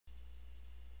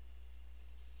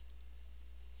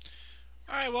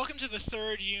Alright, welcome to the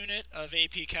third unit of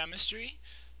AP Chemistry.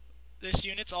 This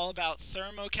unit's all about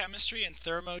thermochemistry and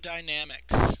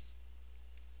thermodynamics.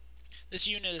 This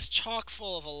unit is chock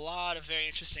full of a lot of very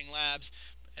interesting labs.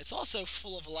 It's also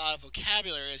full of a lot of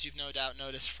vocabulary, as you've no doubt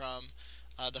noticed from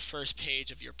the first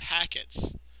page of your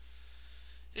packets.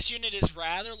 This unit is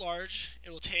rather large. It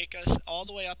will take us all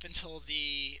the way up until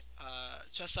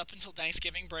just up until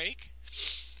Thanksgiving break.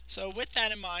 So with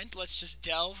that in mind, let's just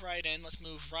delve right in. Let's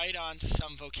move right on to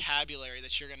some vocabulary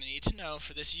that you're going to need to know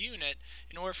for this unit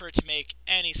in order for it to make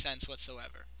any sense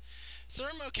whatsoever.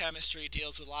 Thermochemistry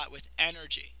deals a lot with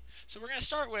energy. So we're going to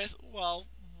start with, well,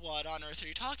 what on earth are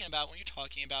you talking about when you're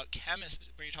talking about chemistry,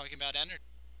 when you're talking about energy?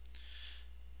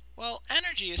 Well,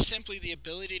 energy is simply the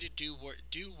ability to do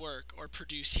work or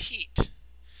produce heat.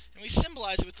 And we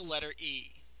symbolize it with the letter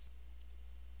E.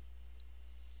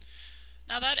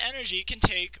 Now that energy can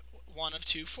take one of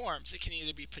two forms. It can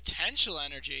either be potential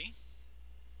energy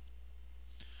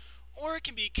or it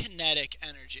can be kinetic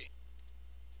energy.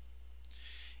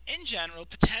 In general,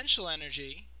 potential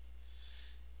energy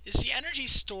is the energy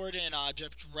stored in an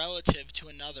object relative to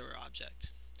another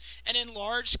object. And in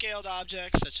large-scaled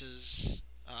objects such as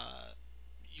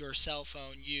your cell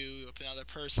phone, you, another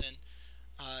person,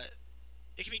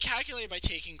 it can be calculated by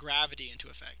taking gravity into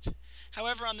effect.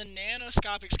 However, on the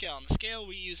nanoscopic scale, on the scale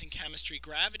we use in chemistry,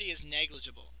 gravity is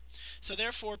negligible. So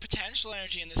therefore, potential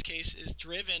energy in this case is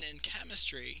driven in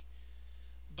chemistry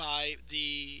by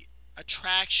the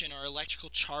attraction or electrical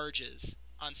charges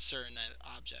on certain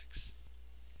objects.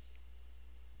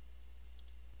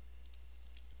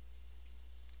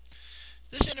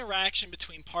 This interaction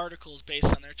between particles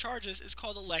based on their charges is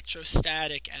called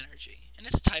electrostatic energy, and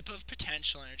it's a type of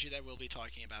potential energy that we'll be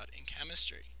talking about in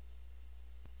chemistry.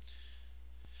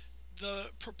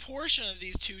 The proportion of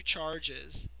these two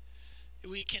charges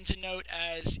we can denote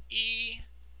as E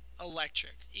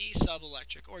electric, E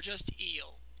subelectric, or just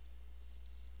EL.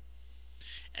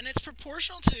 And it's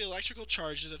proportional to the electrical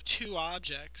charges of two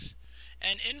objects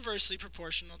and inversely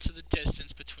proportional to the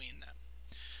distance between them.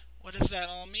 What does that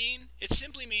all mean? It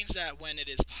simply means that when it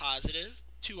is positive,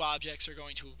 two objects are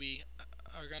going to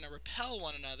repel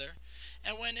one another,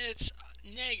 and when it's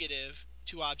negative,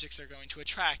 two objects are going to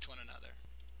attract one another.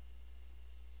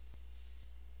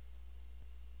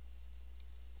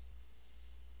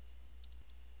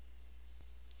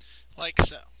 Like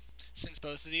so. Since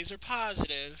both of these are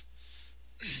positive,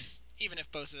 even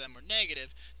if both of them were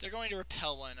negative, they're going to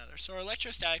repel one another. So our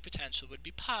electrostatic potential would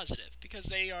be positive because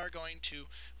they are going to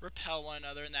repel one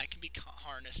another, and that can be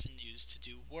harnessed and used to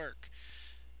do work.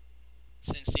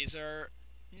 Since these are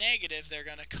negative, they're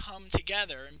going to come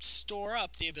together and store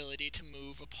up the ability to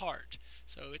move apart.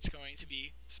 So it's going to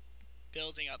be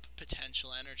building up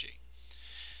potential energy.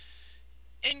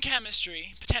 In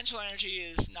chemistry, potential energy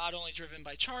is not only driven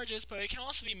by charges, but it can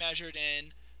also be measured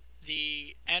in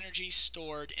the energy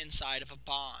stored inside of a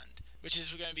bond, which is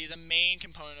going to be the main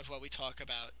component of what we talk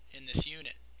about in this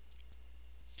unit.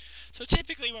 So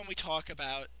typically when we talk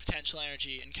about potential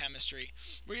energy in chemistry,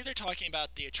 we're either talking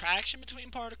about the attraction between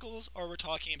particles or we're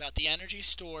talking about the energy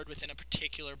stored within a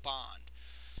particular bond.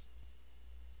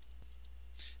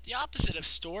 The opposite of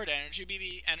stored energy would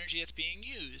be energy that's being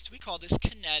used. We call this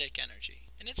kinetic energy,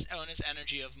 and it's known as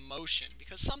energy of motion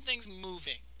because something's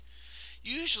moving.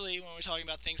 Usually, when we're talking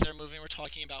about things that are moving, we're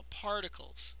talking about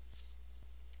particles.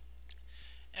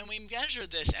 And we measure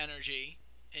this energy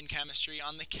in chemistry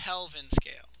on the Kelvin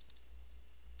scale.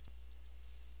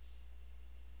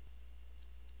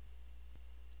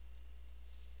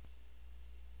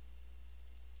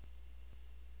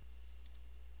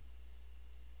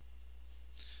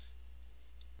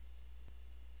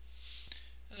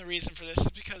 And the reason for this is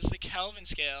because the Kelvin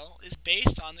scale is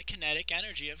based on the kinetic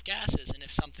energy of gases, and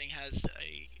if something is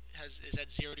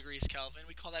at 0 degrees Kelvin,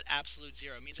 we call that absolute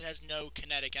zero. It means it has no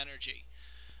kinetic energy.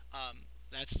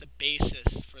 That's the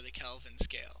basis for the Kelvin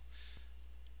scale.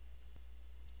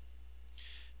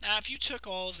 Now, if you took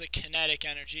all of the kinetic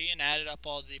energy and added up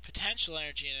all the potential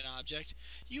energy in an object,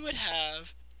 you would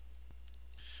have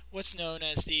what's known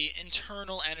as the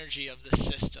internal energy of the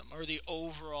system, or the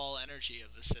overall energy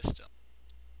of the system.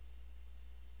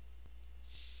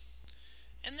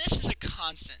 And this is a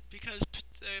constant because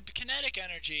kinetic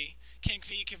energy can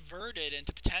be converted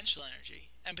into potential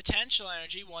energy. And potential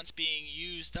energy, once being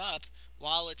used up,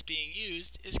 while it's being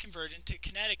used, is converted into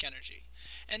kinetic energy.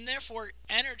 And therefore,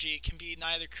 energy can be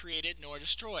neither created nor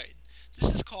destroyed.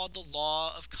 This is called the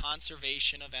law of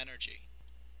conservation of energy,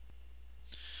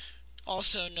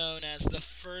 also known as the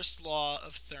first law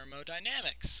of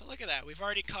thermodynamics. So look at that. We've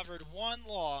already covered one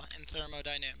law in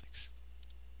thermodynamics.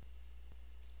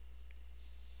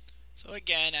 So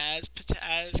again, as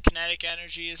kinetic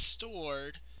energy is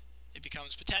stored, it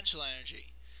becomes potential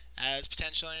energy. As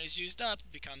potential energy is used up,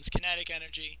 it becomes kinetic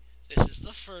energy. This is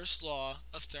the first law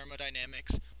of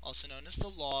thermodynamics, also known as the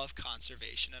law of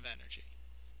conservation of energy.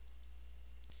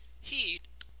 Heat,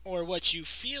 or what you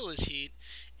feel is heat,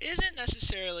 isn't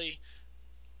necessarily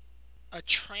a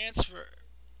transfer,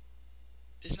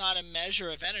 is not a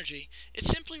measure of energy. It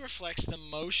simply reflects the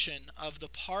motion of the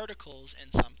particles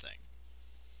in something.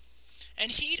 And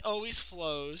heat always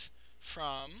flows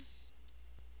from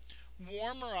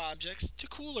warmer objects to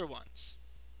cooler ones.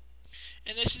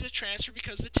 And this is a transfer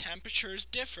because the temperatures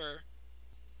differ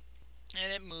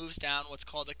and it moves down what's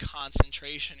called a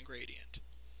concentration gradient.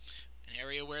 An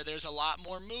area where there's a lot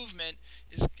more movement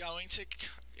is a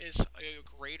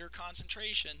greater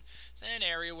concentration than an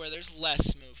area where there's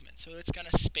less movement. So it's going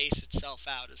to space itself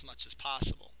out as much as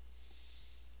possible.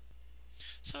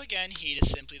 So again, heat is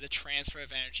simply the transfer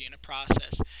of energy in a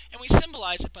process, and we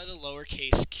symbolize it by the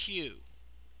lowercase q.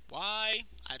 Why?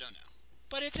 I don't know.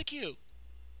 But it's a q.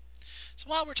 So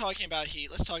while we're talking about heat,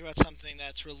 let's talk about something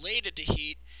that's related to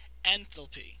heat,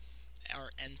 enthalpy, or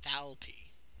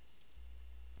enthalpy.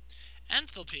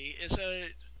 Enthalpy is a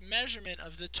measurement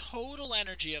of the total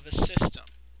energy of a system.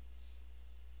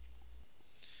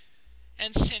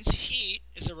 And since heat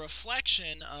is a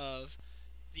reflection of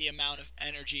the amount of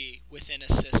energy within a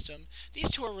system,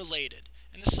 these two are related.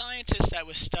 And the scientist that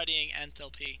was studying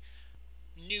enthalpy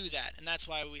knew that, and that's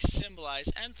why we symbolize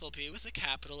enthalpy with a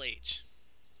capital H.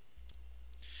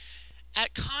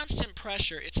 At constant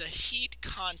pressure, it's a heat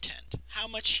content, how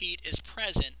much heat is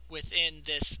present within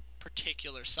this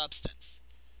particular substance.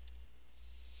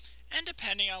 And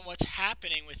depending on what's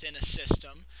happening within a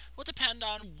system will depend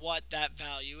on what that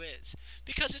value is,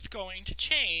 because it's going to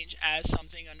change as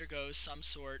something undergoes some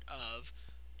sort of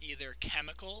either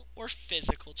chemical or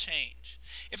physical change.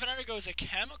 If it undergoes a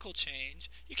chemical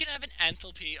change, you can have an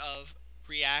enthalpy of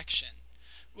reaction,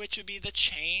 which would be the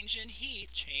change in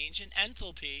heat, change in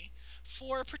enthalpy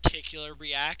for a particular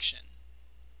reaction.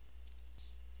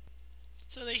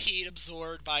 So the heat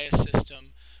absorbed by a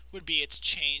system would be its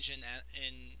change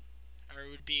or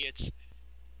would be its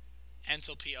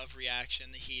enthalpy of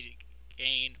reaction. The heat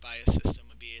gained by a system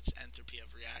would be its enthalpy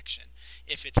of reaction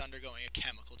if it's undergoing a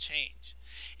chemical change.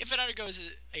 If it undergoes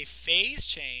a phase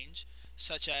change,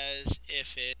 such as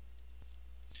if it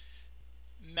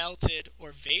melted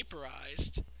or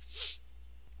vaporized,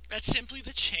 that's simply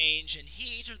the change in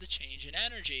heat or the change in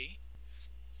energy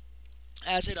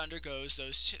as it undergoes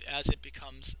as it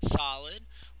becomes solid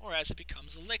or as it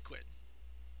becomes a liquid.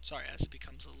 Sorry, as it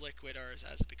becomes a liquid or as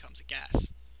it becomes a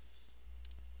gas.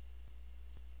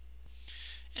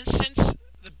 And since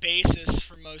the basis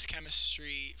for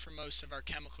most of our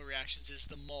chemical reactions is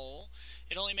the mole,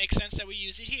 it only makes sense that we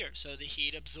use it here. So the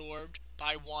heat absorbed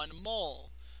by 1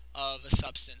 mole of a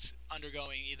substance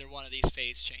undergoing either one of these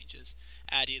phase changes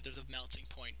at either the melting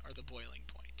point or the boiling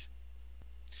point.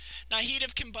 Now, heat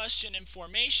of combustion and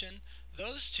formation,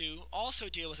 those two also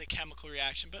deal with a chemical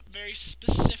reaction, but very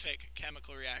specific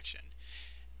chemical reaction.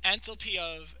 Enthalpy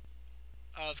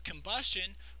of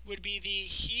combustion would be the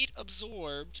heat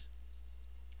absorbed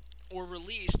or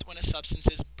released when a substance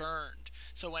is burned.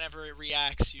 So whenever it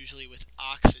reacts, usually with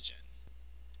oxygen.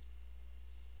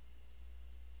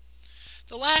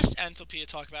 The last enthalpy to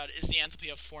talk about is the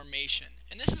enthalpy of formation.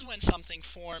 And this is when something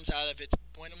forms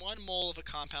when 1 mole of a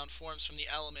compound forms from the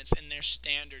elements in their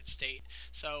standard state.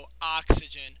 So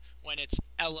oxygen when it's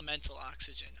elemental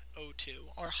oxygen,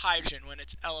 O2, or hydrogen when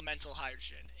it's elemental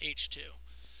hydrogen, H2.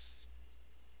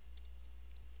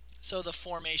 So the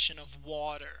formation of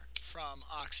water from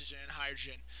oxygen and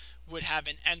hydrogen would have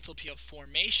an enthalpy of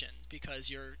formation because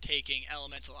you're taking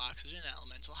elemental oxygen and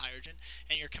elemental hydrogen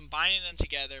and you're combining them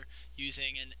together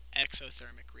using an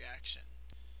exothermic reaction.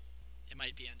 It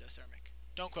might be endothermic.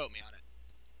 Don't quote me on it.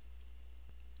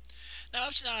 Now,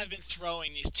 up to now, I've been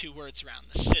throwing these two words around,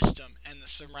 the system and the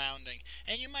surrounding,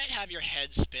 and you might have your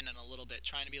head spinning a little bit,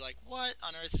 trying to be like, what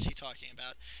on earth is he talking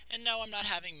about? And no, I'm not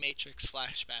having Matrix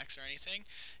flashbacks or anything.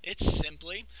 It's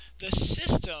simply the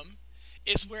system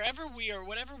is whatever we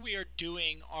are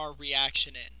doing our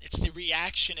reaction in. It's the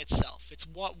reaction itself. It's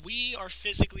what we are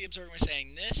physically observing. We're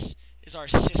saying this is our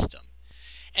system.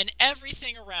 And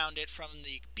everything around it, from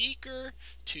the beaker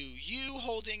to you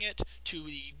holding it to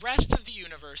the rest of the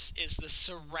universe, is the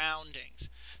surroundings.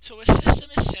 So a system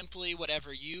is simply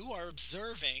whatever you are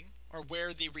observing or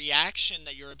where the reaction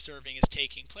that you're observing is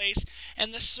taking place,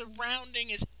 and the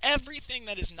surrounding is everything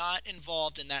that is not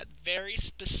involved in that very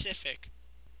specific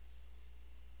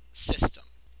system.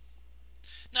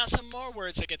 Now, some more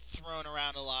words that get thrown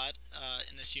around a lot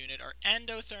in this unit are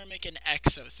endothermic and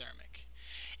exothermic.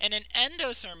 In an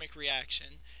endothermic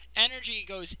reaction, energy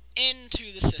goes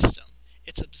into the system.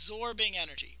 It's absorbing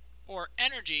energy, or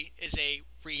energy is a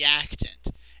reactant,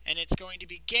 and it's going to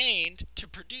be gained to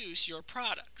produce your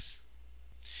products.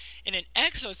 In an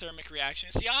exothermic reaction,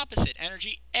 it's the opposite.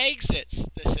 Energy exits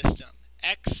the system.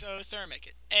 Exothermic,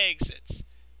 it exits.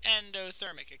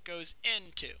 Endothermic, it goes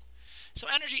into. So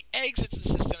energy exits the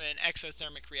system in an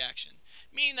exothermic reaction,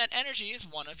 meaning that energy is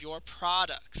one of your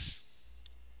products.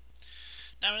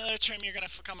 Now, another term you're going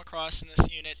to come across in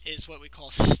this unit is what we call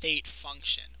state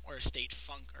function, or state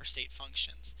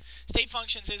functions. State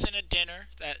functions isn't a dinner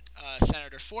that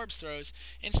Senator Forbes throws.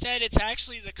 Instead, it's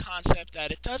actually the concept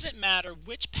that it doesn't matter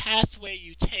which pathway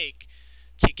you take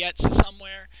to get to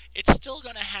somewhere, it's still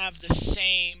going to have the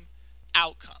same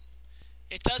outcome.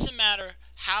 It doesn't matter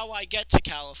how I get to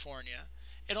California.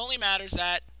 It only matters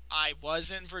that I was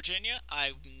in Virginia,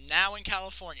 I'm now in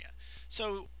California.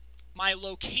 So my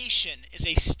location is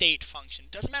a state function.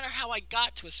 It doesn't matter how I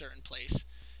got to a certain place.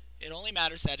 It only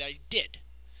matters that I did.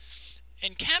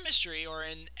 In chemistry, or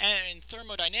in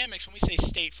thermodynamics, when we say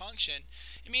state function,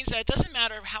 it means that it doesn't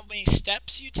matter how many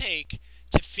steps you take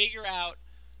to figure out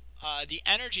the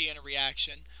energy in a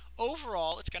reaction.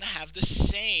 Overall, it's going to have the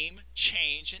same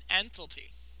change in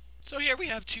enthalpy. So here we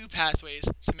have two pathways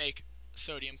to make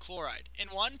sodium chloride. In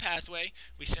one pathway,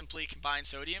 we simply combine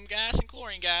sodium gas and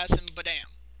chlorine gas, and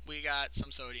badam, we got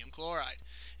some sodium chloride.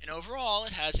 And overall,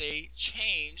 it has a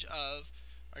change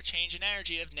in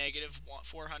energy of negative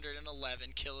 411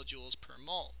 kilojoules per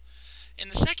mole. In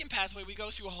the second pathway, we go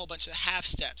through a whole bunch of half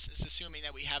steps. It's assuming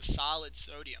that we have solid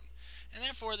sodium. And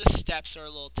therefore, the steps are a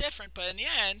little different, but in the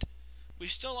end, we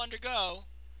still have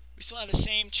the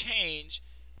same change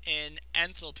in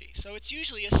enthalpy. So it's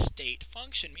usually a state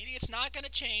function, meaning it's not going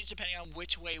to change depending on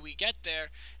which way we get there,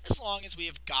 as long as we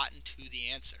have gotten to the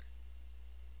answer.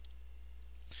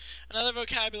 Another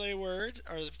vocabulary word,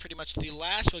 or pretty much the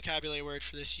last vocabulary word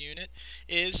for this unit,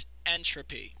 is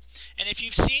entropy. And if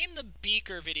you've seen the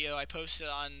beaker video I posted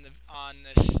on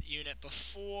this unit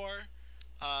before,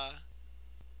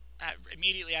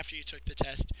 immediately after you took the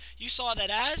test, you saw that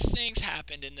as things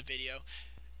happened in the video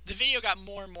got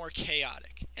more and more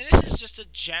chaotic. And this is just a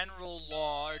general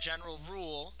law or general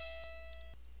rule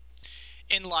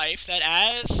in life, that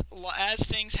as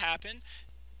things happen,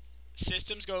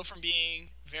 systems go from being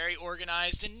very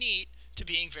organized and neat to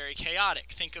being very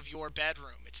chaotic. Think of your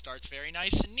bedroom. It starts very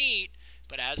nice and neat,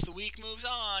 but as the week moves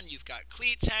on, you've got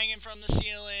cleats hanging from the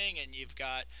ceiling, and you've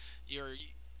got your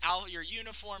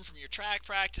uniform from your track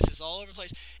practices all over the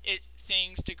place.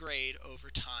 Things degrade over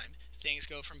time. Things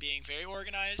go from being very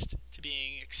organized to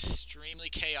being extremely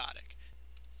chaotic.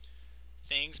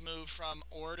 Things move from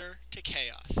order to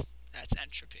chaos. That's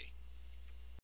entropy.